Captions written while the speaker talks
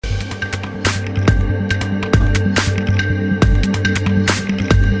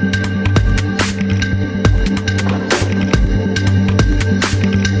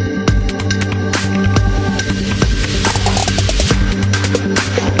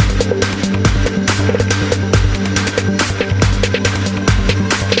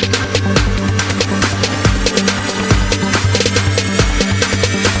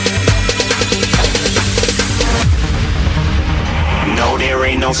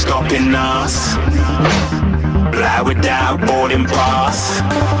stopping us. Fly without boarding pass.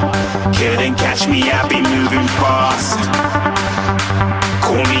 Couldn't catch me, I'd be moving fast.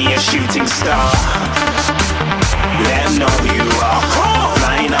 Call me a shooting star. Let 'em know who you are.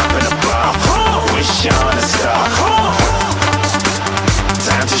 Flying up in a bar. Wish on a star.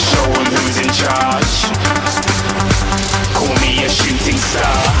 Time to show 'em who's in charge. Call me a shooting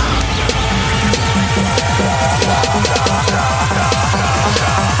star.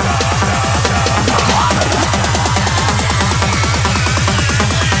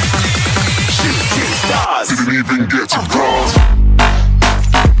 Shooting stars. Didn't even get to cross.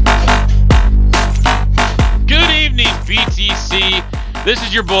 Good evening, BTC. This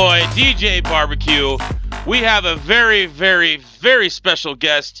is your boy, DJ Barbecue. We have a very, very, very special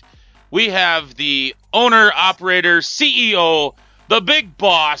guest. We have the owner, operator, CEO, the big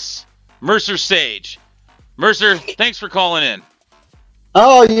boss, Mercer Sage. Mercer, thanks for calling in.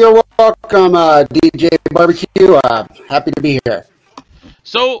 Oh, you're welcome, DJ Barbecue. Happy to be here.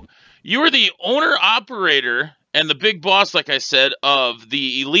 So, you're the owner, operator, and the big boss, like I said, of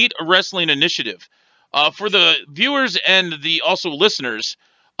the Elite Wrestling Initiative. For the viewers and the also listeners,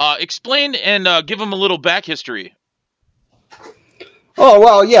 explain and give them a little back history. Oh,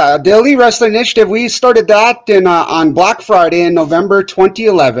 well, yeah, the Elite Wrestling Initiative, we started that on Black Friday in November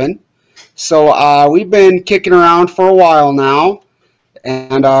 2011. So we've been kicking around for a while now.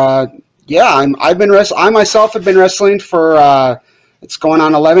 And, yeah, I myself have been wrestling for, it's going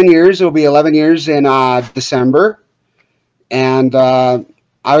on 11 years. It will be 11 years in December. And I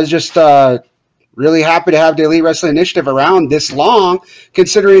was just really happy to have the Elite Wrestling Initiative around this long,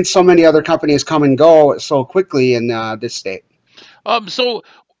 considering so many other companies come and go so quickly in this state. So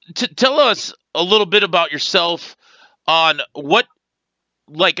tell us a little bit about yourself on what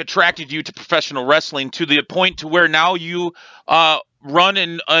attracted you to professional wrestling to the point to where now you run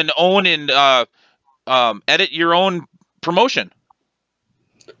and own and edit your own promotion.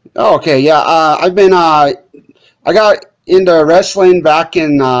 Oh, okay, yeah. I got into wrestling back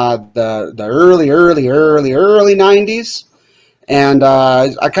in the early 90s, and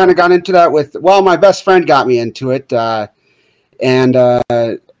I kind of got into that with, well, my best friend got me into it, and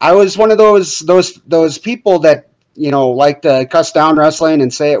I was one of those people that, you know, like to cuss down wrestling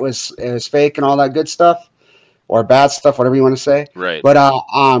and say it was fake and all that good stuff, or bad stuff, whatever you want to say. Right. But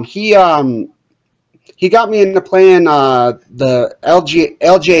he got me into playing the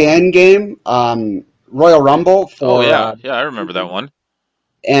LJN game, Royal Rumble. For, yeah, I remember that one.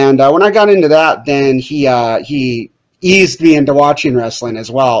 And when I got into that, then he eased me into watching wrestling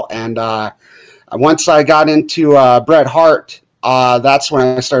as well. And once I got into Bret Hart, that's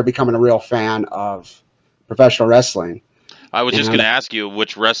when I started becoming a real fan of professional wrestling. I was just going to ask you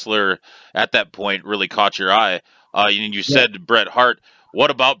which wrestler at that point really caught your eye. You said Bret Hart.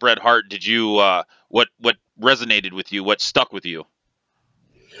 What about Bret Hart did you what resonated with you? What stuck with you?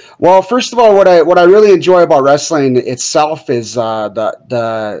 Well, first of all, what I really enjoy about wrestling itself is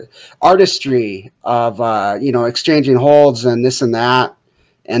the artistry of exchanging holds and this and that,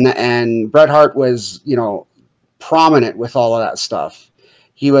 and Bret Hart was prominent with all of that stuff.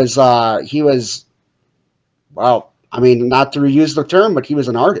 He was well, I mean, not to reuse the term, but he was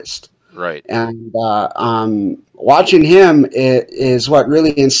an artist. Right. And watching him is what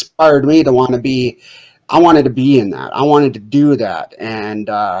really inspired me to want to be. I wanted to be in that. I wanted to do that. And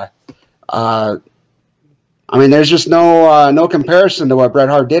I mean, there's just no comparison to what Bret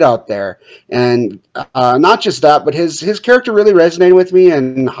Hart did out there. And not just that, but his character really resonated with me,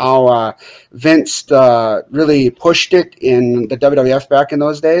 and how Vince really pushed it in the WWF back in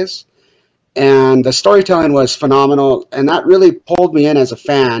those days. And the storytelling was phenomenal, and that really pulled me in as a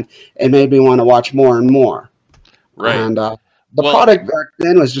fan and made me want to watch more and more. Right. And the product back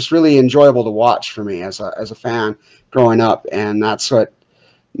then was just really enjoyable to watch for me as a fan growing up, and that's what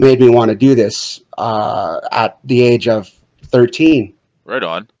made me want to do this at the age of 13. Right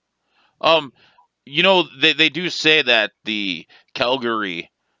on. They do say that the Calgary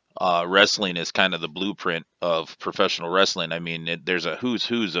wrestling is kind of the blueprint of professional wrestling. I mean, there's a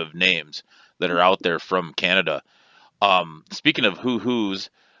who's of names that are out there from Canada. Speaking of who's,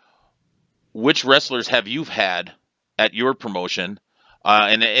 which wrestlers have you had at your promotion?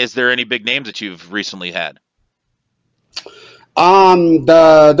 And is there any big names that you've recently had?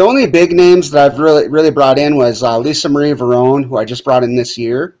 The only big names that I've really brought in was Lisa Marie Verone, who I just brought in this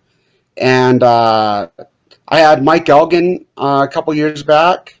year, and I had Mike Elgin a couple years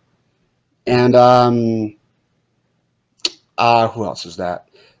back, and who else is that?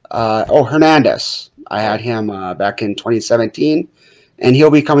 Hernandez. I had him back in 2017, and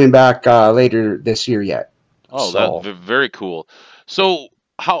he'll be coming back later this year yet. Oh, so. That's very cool. So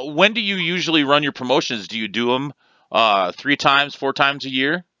when do you usually run your promotions? Do you do them 3 times, 4 times a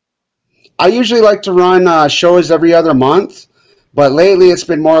year? I usually like to run shows every other month, but lately it's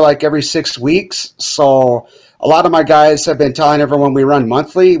been more like every 6 weeks. So a lot of my guys have been telling everyone we run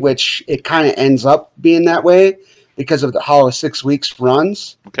monthly, which it kind of ends up being that way because of how 6 weeks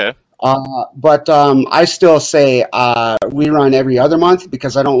runs. Okay. But I still say we run every other month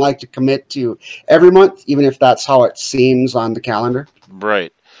because I don't like to commit to every month, even if that's how it seems on the calendar.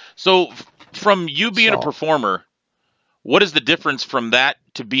 Right. So from you being a So, performer, what is the difference from that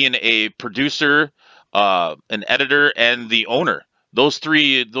to being a producer, an editor, and the owner? Those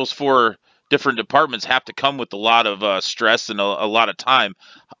four different departments have to come with a lot of stress and a lot of time.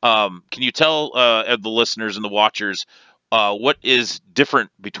 Can you tell the listeners and the watchers what is different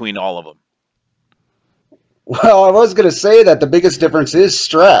between all of them? well, I was going to say that the biggest difference is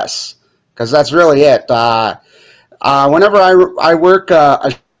stress because that's really it. Whenever I work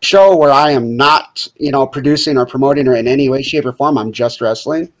a show where I am not, producing or promoting or in any way, shape, or form, I'm just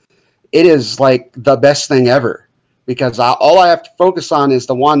wrestling. It is like the best thing ever because all I have to focus on is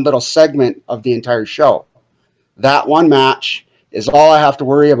the one little segment of the entire show. That one match is all I have to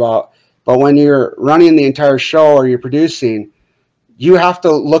worry about. But when you're running the entire show or you're producing, you have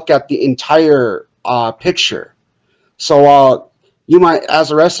to look at the entire picture. So you might,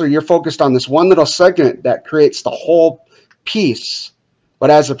 as a wrestler, you're focused on this one little segment that creates the whole piece. But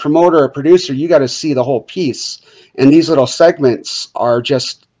as a promoter or producer, you got to see the whole piece. And these little segments are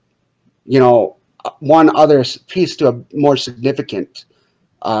just, one other piece to a more significant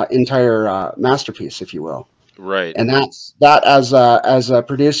entire masterpiece, if you will. Right. And that as a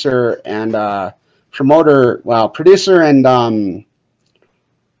producer and promoter, well, producer and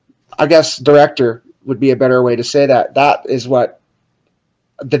I guess director would be a better way to say that. That is what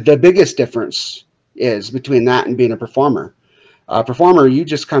the biggest difference is between that and being a performer. Performer, you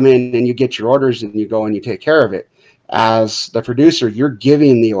just come in and you get your orders and you go and you take care of it. As the producer, you're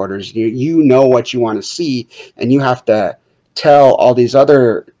giving the orders. You know what you want to see, and you have to tell all these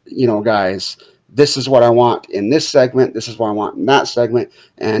other guys, this is what I want in this segment, this is what I want in that segment,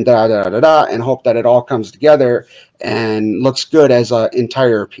 and da da da da, and hope that it all comes together and looks good as an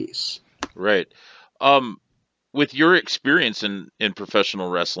entire piece. Right. With your experience in professional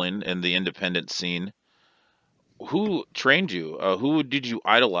wrestling and the independent scene, who trained you? Who did you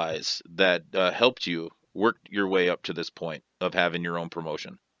idolize that helped you work your way up to this point of having your own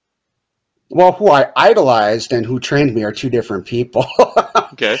promotion? Well, who I idolized and who trained me are two different people.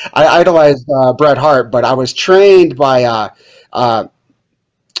 Okay. I idolized Bret Hart, but I was trained by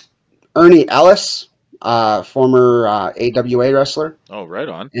Ernie Ellis, former AWA wrestler, Oh, right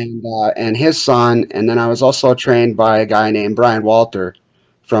on. and his son. And then I was also trained by a guy named Brian Walter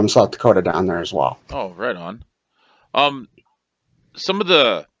from South Dakota down there as well. Oh, right on. Um, some of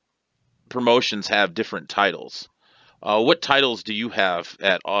the promotions have different titles. What titles do you have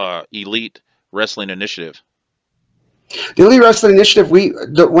at Elite Wrestling Initiative? The Elite Wrestling Initiative,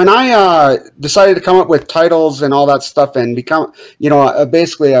 when I decided to come up with titles and all that stuff and become,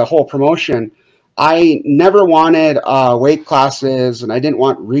 basically a whole promotion, I never wanted weight classes and I didn't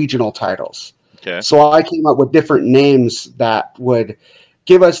want regional titles. Okay. So I came up with different names that would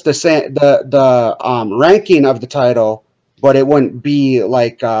give us the ranking of the title, but it wouldn't be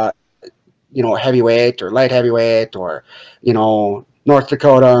like heavyweight or light heavyweight or North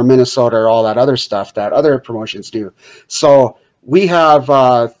Dakota or Minnesota or all that other stuff that other promotions do. So we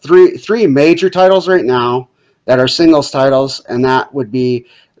have three major titles right now that are singles titles, and that would be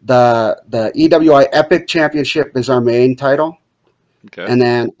the EWI Epic Championship is our main title. Okay. And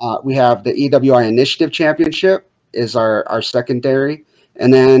then we have the EWI Initiative Championship is our secondary.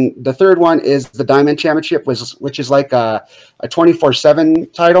 And then the third one is the Diamond Championship, which is like a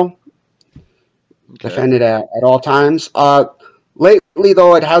 24/7 title, Okay. defended at all times. Lately,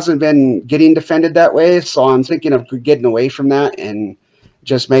 though, it hasn't been getting defended that way, so I'm thinking of getting away from that and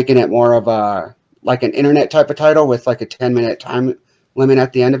just making it more of like an internet type of title with like a 10-minute time limit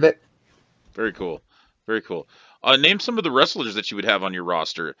at the end of it. Very cool. Very cool. Name some of the wrestlers that you would have on your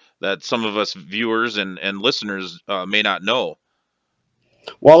roster that some of us viewers and listeners may not know.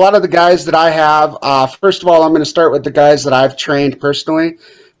 Well, a lot of the guys that I have, first of all, I'm going to start with the guys that I've trained personally,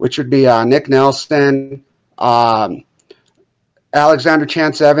 which would be Nick Nelson, Alexander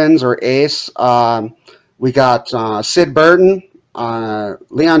Chance Evans or Ace. We got Sid Burton,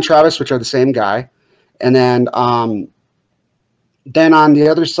 Leon Travis, which are the same guy. And then on the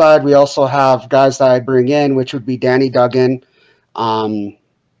other side, we also have guys that I bring in, which would be Danny Duggan.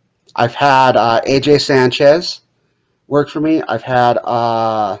 I've had AJ Sanchez work for me. I've had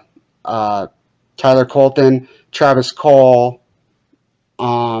Tyler Colton, Travis Cole,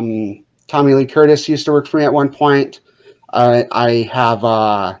 Tommy Lee Curtis used to work for me at one point. I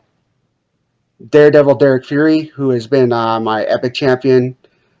have Daredevil Derek Fury, who has been my Epic champion,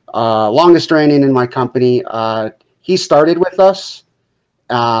 longest reigning in my company. He started with us.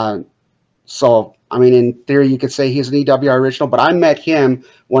 So, I mean, in theory, you could say he's an EWR original, but I met him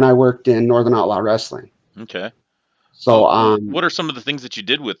when I worked in Northern Outlaw Wrestling. Okay. So, what are some of the things that you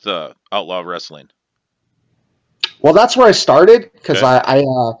did with Outlaw Wrestling? well, that's where I started because Okay.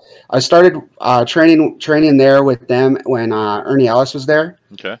 I started training there with them when Ernie Ellis was there,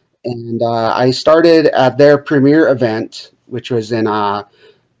 Okay. and I started at their premiere event, which was in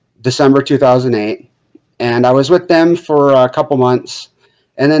December 2008, and I was with them for a couple months,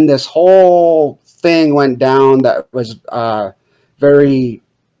 and then this whole thing went down that was very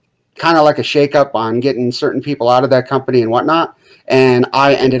kind of like a shakeup on getting certain people out of that company and whatnot, and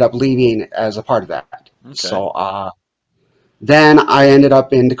I ended up leaving as a part of that. Okay. So then I ended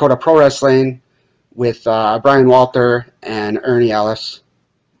up in Dakota Pro Wrestling with Brian Walter and Ernie Ellis.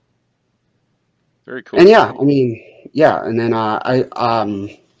 Very cool. And yeah, I mean, yeah, and then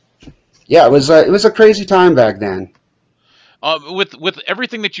yeah, it was a crazy time back then. With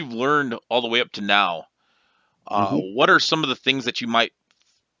everything that you've learned all the way up to now, Hmm. what are some of the things that you might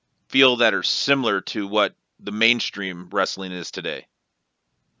feel that are similar to what the mainstream wrestling is today?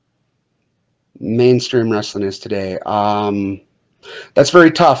 Mainstream wrestling is today. That's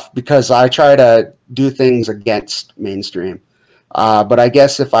very tough because I try to do things against mainstream. But I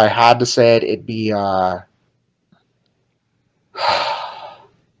guess if I had to say it, it'd be a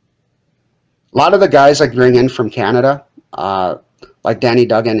lot of the guys I bring in from Canada, like Danny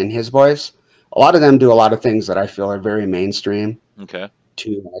Duggan and his boys. A lot of them do a lot of things that I feel are very mainstream Okay.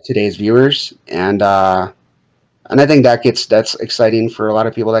 to today's viewers, and I think that's exciting for a lot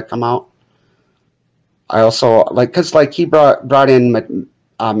of people that come out. I also like because like he brought in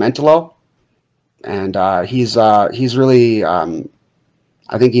Mentolo, and he's really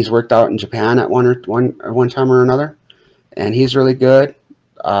I think he's worked out in Japan at one time or another, and he's really good.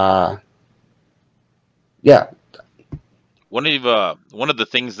 Uh, yeah, One of the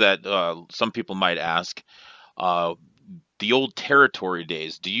things that some people might ask, uh, the old territory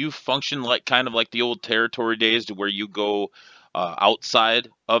days. Do you function like kind of like the old territory days, to where you go outside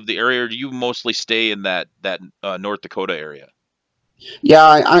of the area, or do you mostly stay in that North Dakota area? yeah,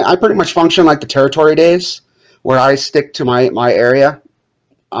 I pretty much function like the territory days, where I stick to my area.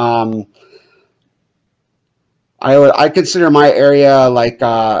 Um, I consider my area like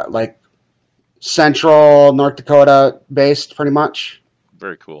central North Dakota based, pretty much.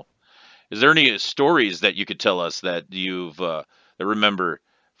 Very cool. Is there any stories that you could tell us that you've that remember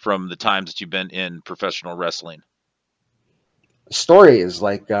from the times that you've been in professional wrestling? Stories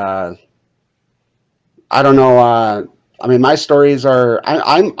like I don't know. I mean, my stories are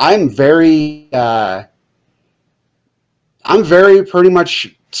I'm very pretty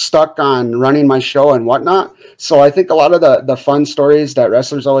much stuck on running my show and whatnot. So I think a lot of the fun stories that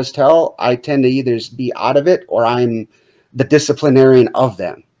wrestlers always tell, I tend to either be out of it or I'm the disciplinarian of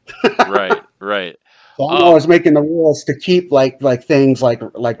them. Right, right. So I'm Um, always making the rules to keep like things like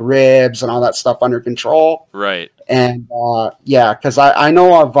ribs and all that stuff under control. right. And yeah, because I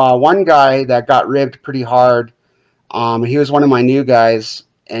know of one guy that got ribbed pretty hard. He was one of my new guys,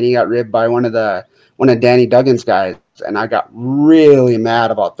 and he got ribbed by one of Danny Duggan's guys, and I got really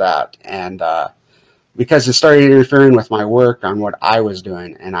mad about that, and because it started interfering with my work on what I was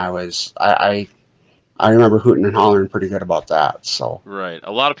doing, and I remember hooting and hollering pretty good about that. So Right.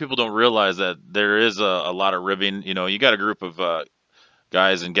 A lot of people don't realize that there is a lot of ribbing. You got a group of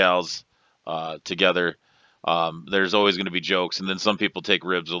guys and gals together. There's always going to be jokes, and then some people take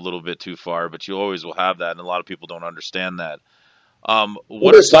ribs a little bit too far, but you always will have that, and a lot of people don't understand that. well,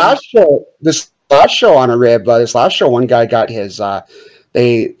 What are some? this last show on a rib, this last show, one guy got his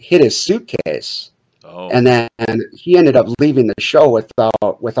they hit his suitcase, Oh, and then he ended up leaving the show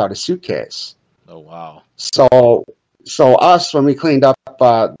without a suitcase. oh wow. So, us when we cleaned up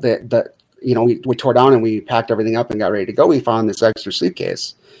the we tore down and we packed everything up and got ready to go. We found this extra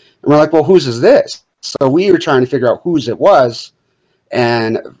suitcase, and we're like, "Well, whose is this?" So we were trying to figure out whose it was,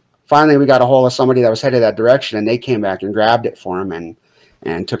 and finally we got a hold of somebody that was headed that direction, and they came back and grabbed it for him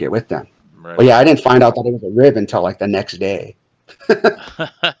and took it with them. Right But yeah, I on. didn't find out that it was a rib until like the next day.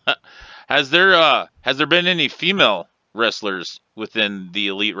 Has there been any female wrestlers within the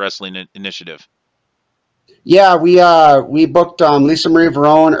Elite Wrestling Initiative? Yeah, we booked Lisa Marie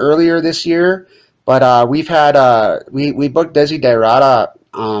Verone earlier this year, but we've had we booked Desi Derada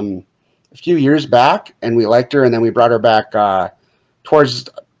a few years back, and we liked her, and then we brought her back towards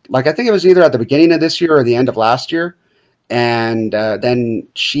like I think it was either at the beginning of this year or the end of last year, and then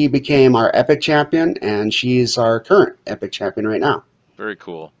she became our Epic champion, and she's our current Epic champion right now. Very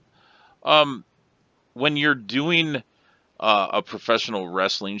cool. When you're doing a professional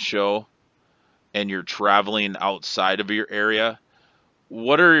wrestling show and you're traveling outside of your area,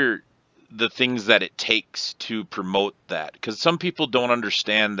 what are the things that it takes to promote that? Because some people don't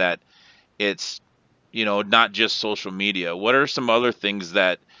understand that it's, not just social media. What are some other things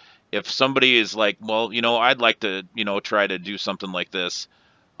that if somebody is like, well, I'd like to, try to do something like this,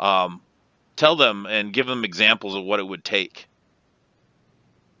 tell them and give them examples of what it would take?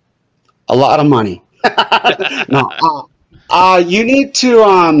 A lot of money. No, you need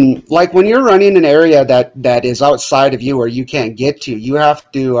to, like when you're running an area that is outside of you or you can't get to, you have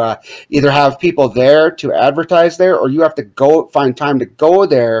to either have people there to advertise there, or you have to go find time to go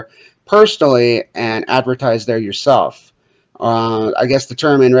there personally and advertise there yourself. I guess the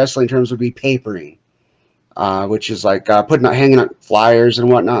term in wrestling terms would be papering, which is like hanging up flyers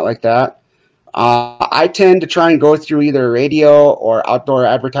and whatnot like that. I tend to try and go through either radio or outdoor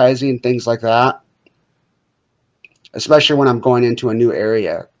advertising, things like that, especially when I'm going into a new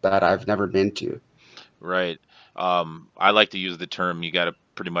area that I've never been to. Right. I like to use the term, you got to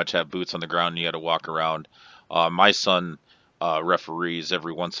pretty much have boots on the ground and you got to walk around. My son referees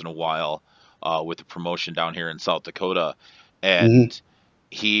every once in a while with the promotion down here in South Dakota, and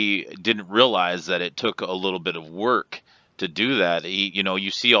he didn't realize that it took a little bit of work to do that.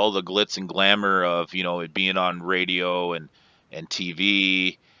 You see all the glitz and glamour of, it being on radio and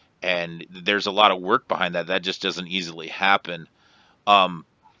TV, and there's a lot of work behind that. That just doesn't easily happen. And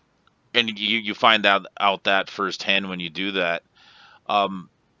you find out that firsthand when you do that.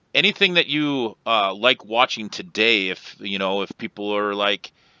 Anything that you like watching today, if people are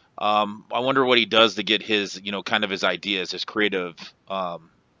like, I wonder what he does to get his, kind of his ideas, his creative,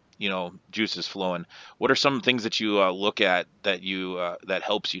 juices flowing. What are some things that you look at that that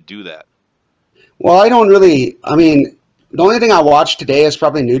helps you do that? Well, the only thing I watch today is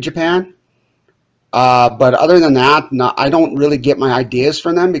probably New Japan. But other than that, I don't really get my ideas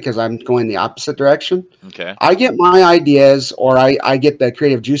from them because I'm going the opposite direction. Okay. I get my ideas, or I get the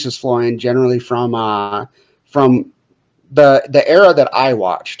creative juices flowing generally from the era that I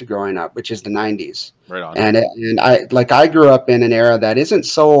watched growing up, which is the 90s. Right on. And I grew up in an era that isn't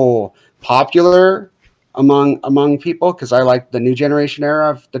so popular among people because I like the new generation era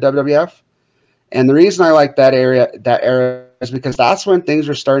of the WWF. And the reason I like that era is because that's when things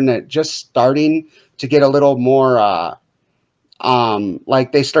were starting to get a little more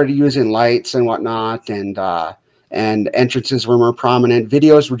like they started using lights and whatnot, and entrances were more prominent.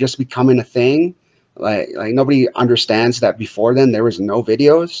 Videos were just becoming a thing. Like nobody understands that before then there was no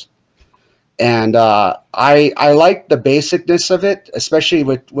videos. And I like the basicness of it, especially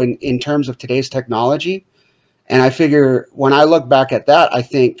when in terms of today's technology. And I figure when I look back at that, I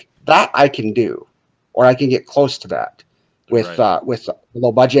think that I can do, or I can get close to that with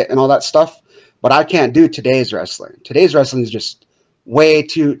low budget and all that stuff. But I can't do today's wrestling. Today's wrestling is just way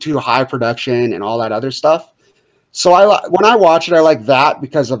too high production and all that other stuff. So when I watch it, I like that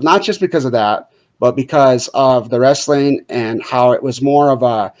because of not just because of that, but because of the wrestling and how it was more of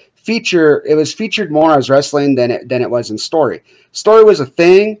a feature. It was featured more as wrestling than it was in story. Story was a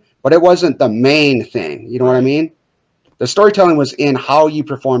thing, but it wasn't the main thing. You know what I mean? The storytelling was in how you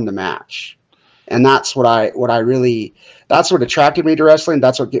perform the match. And that's that's what attracted me to wrestling.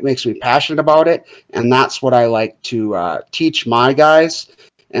 That's what makes me passionate about it. And that's what I like to teach my guys.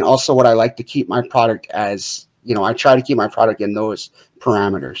 And also what I like to keep my product as, I try to keep my product in those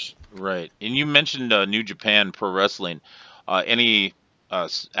parameters. Right. And you mentioned New Japan Pro Wrestling. Any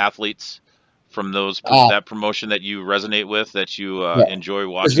athletes from that promotion that you resonate with, that you enjoy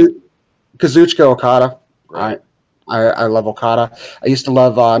watching? Kazuchika Okada. Right. I love Okada. I used to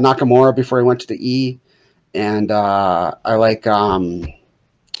love Nakamura before he went to the E. And I like, a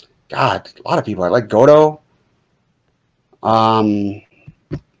lot of people. I like Goto.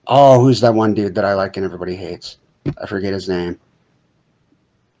 Who's that one dude that I like and everybody hates? I forget his name.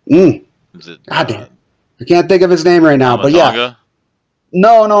 Is it, God damn. I can't think of his name right now, but yeah.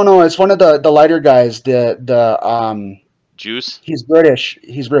 No. It's one of the lighter guys. The Juice? He's British.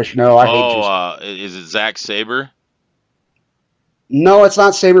 No, I hate Juice. Is it Zack Sabre? No, it's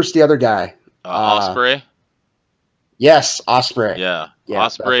not Sabre. It's the other guy. Ospreay? Yes, Ospreay. Yeah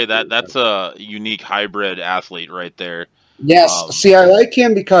Ospreay. That's a unique hybrid athlete right there. Yes. See, I like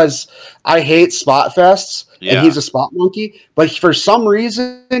him because I hate spot fests, and he's a spot monkey. But for some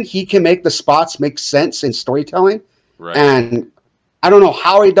reason, he can make the spots make sense in storytelling. Right. And I don't know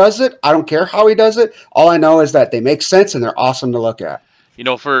how he does it. I don't care how he does it. All I know is that they make sense and they're awesome to look at.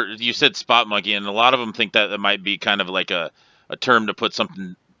 For you said spot monkey, and a lot of them think that it might be kind of like a term to put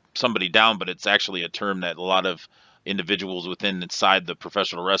somebody down, but it's actually a term that a lot of individuals inside the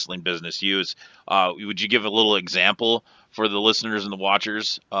professional wrestling business use. Would you give a little example for the listeners and the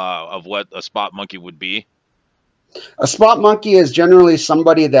watchers of what a spot monkey would be? A spot monkey is generally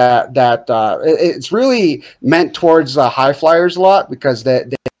somebody it's really meant towards high flyers a lot, because they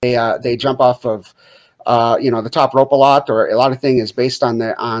jump off of the top rope a lot, or a lot of things is based on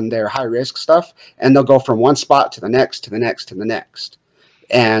their high risk stuff, and they'll go from one spot to the next to the next to the next.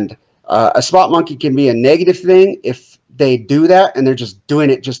 And a spot monkey can be a negative thing if they do that and they're just doing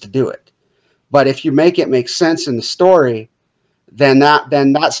it just to do it. But if you make it make sense in the story, then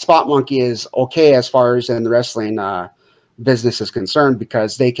that spot monkey is okay as far as in the wrestling business is concerned,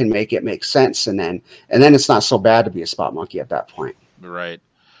 because they can make it make sense, and then it's not so bad to be a spot monkey at that point. Right.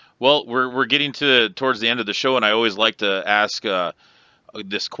 Well, we're getting towards the end of the show, and I always like to ask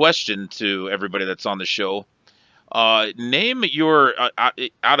this question to everybody that's on the show. Name your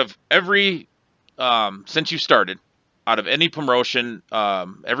out of every since you started, out of any promotion,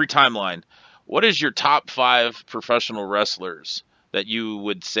 every timeline, what is your top 5 professional wrestlers that you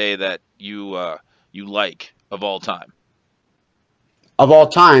would say that you like of all time? Of all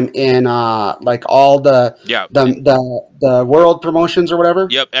time, in like all the world promotions or whatever.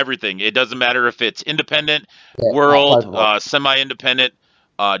 Yep, everything. It doesn't matter if it's independent, world, semi-independent.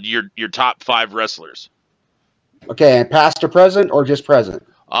 Your top 5 wrestlers. Okay, past or present, or just present?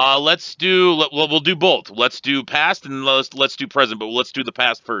 We'll do both. Let's do past and let's do present, but let's do the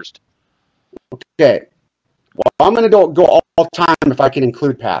past first. Okay. Well, I'm going to go all time if I can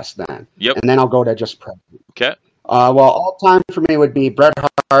include past then. Yep. And then I'll go to just present. Okay. Well, all time for me would be Bret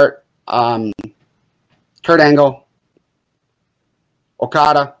Hart, Kurt Angle,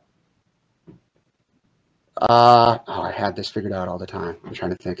 Okada. I had this figured out all the time. I'm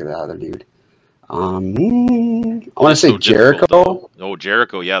trying to think of the other dude. I want to say Jericho. Oh,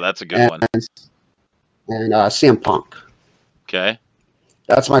 Jericho. Yeah, that's a good one. And CM Punk. Okay.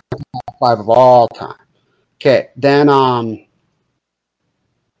 That's my top 5 of all time. Okay, then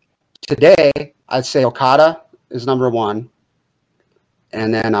today I'd say Okada is number 1,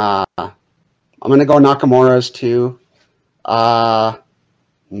 and then I'm gonna go Nakamura's 2. Trying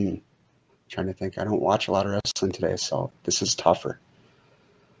to think. I don't watch a lot of wrestling today, so this is tougher.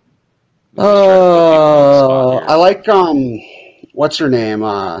 I like what's her name?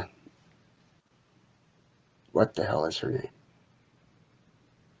 What the hell is her name?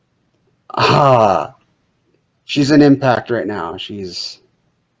 She's in Impact right now. She's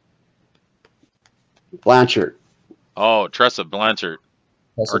Blanchard. Oh, Tessa Blanchard.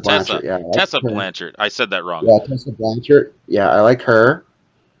 Tessa Her. Blanchard. I said that wrong. Yeah, Tessa Blanchard. Yeah, I like her.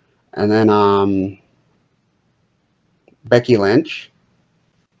 And then Becky Lynch.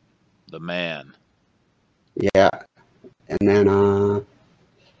 The man. Yeah. And then well,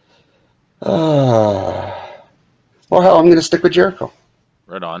 hell, I'm gonna stick with Jericho.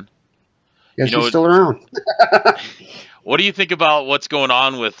 Right on. Guess he's still around. What do you think about what's going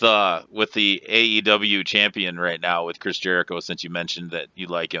on with the AEW champion right now with Chris Jericho, since you mentioned that you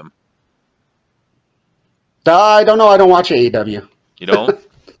like him? I don't know. I don't watch AEW. You don't?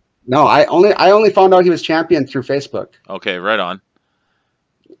 No, I only found out he was champion through Facebook. Okay, right on.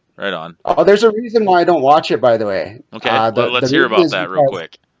 Right on. Oh, there's a reason why I don't watch it, by the way. Okay, let's hear about that real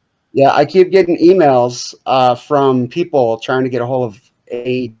quick. Yeah, I keep getting emails from people trying to get a hold of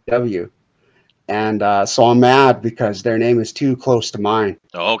AEW. And so I'm mad because their name is too close to mine.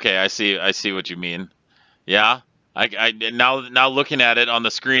 Oh, okay, I see what you mean. Yeah, I now looking at it on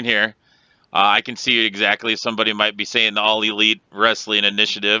the screen here, I can see exactly somebody might be saying the All Elite Wrestling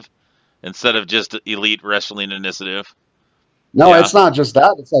Initiative instead of just Elite Wrestling Initiative. No, yeah. It's not just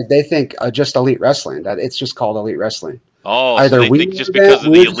that. It's like they think just Elite Wrestling. That it's just called Elite Wrestling. Oh, either so they think just because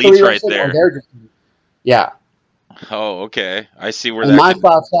of the Elites right there. Yeah. Oh, okay. I see where and my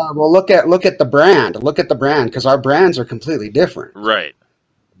thoughts are. Well, look at the brand. Look at the brand, because our brands are completely different. Right.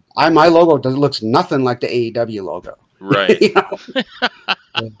 My logo looks nothing like the AEW logo. Right.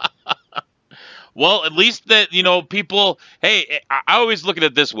 Well, at least that people. Hey, I always look at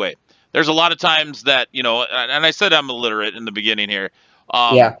it this way. There's a lot of times that and I said I'm illiterate in the beginning here.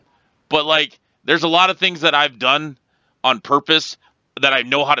 Yeah. But there's a lot of things that I've done on purpose that I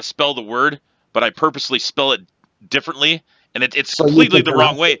know how to spell the word, but I purposely spell it differently, and it's completely the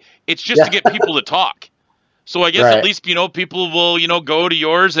wrong way. It's just to get people to talk. So I guess at least people will go to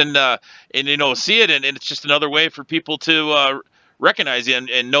yours and see it, and it's just another way for people to recognize you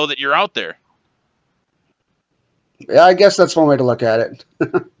and know that you're out there. Yeah, I guess that's one way to look at it.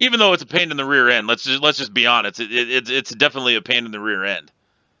 Even though it's a pain in the rear end, let's just be honest. It's definitely a pain in the rear end.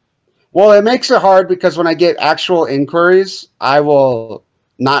 Well, it makes it hard because when I get actual inquiries, I will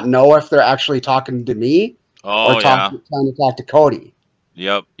not know if they're actually talking to me or trying to talk to Cody.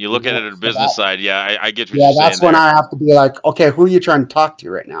 Yep. You look at it at a business side. Yeah, I get what Yeah, you're saying. that's when I have to be like, okay, who are you trying to talk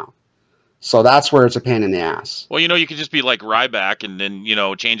to right now? So that's where it's a pain in the ass. Well, you could just be like Ryback and then,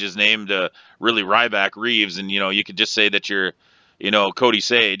 change his name to really Ryback Reeves. And, you could just say that you're, Cody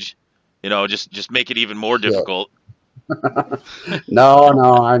Sage, just make it even more difficult.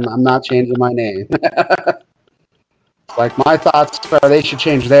 No, I'm not changing my name. Like my thoughts are they should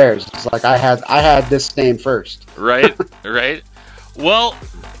change theirs. It's like I had this name first. Right. Well,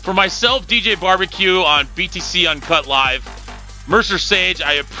 for myself, DJ Barbecue on BTC Uncut Live, Mercer Sage,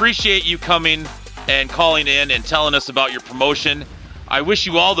 I appreciate you coming and calling in and telling us about your promotion. I wish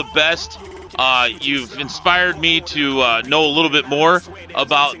you all the best. You've inspired me to know a little bit more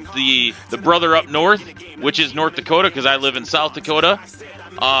about the brother up north, which is North Dakota, because I live in South Dakota.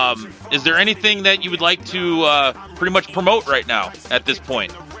 Is there anything that you would like to pretty much promote right now at this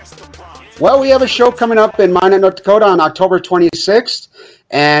point? Well, we have a show coming up in Minot, North Dakota on October 26th,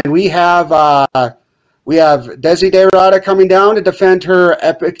 and we have Desi Derada coming down to defend her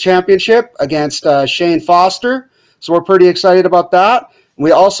Epic Championship against Shane Foster. So we're pretty excited about that.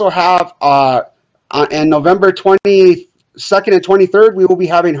 We also have on November 22nd and 23rd, we will be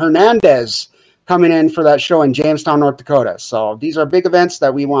having Hernandez coming in for that show in Jamestown, North Dakota. So these are big events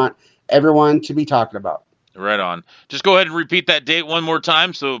that we want everyone to be talking about. Right on. Just go ahead and repeat that date one more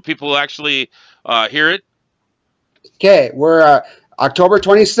time so people will actually hear it. Okay, we're October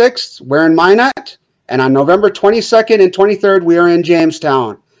 26th, we're in Minot, and on November 22nd and 23rd, we are in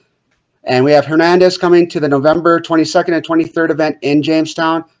Jamestown. And we have Hernandez coming to the November 22nd and 23rd event in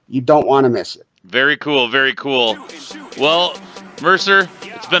Jamestown. You don't want to miss it. Very cool, very cool. Well, Mercer,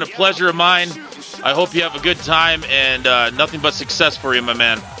 it's been a pleasure of mine. I hope you have a good time and nothing but success for you, my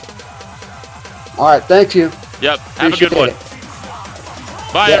man. All right, thank you. Yep, have a good one.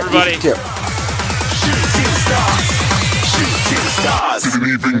 Bye, everybody. You too. Shooting stars. Didn't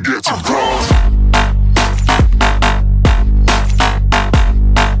even get to cross.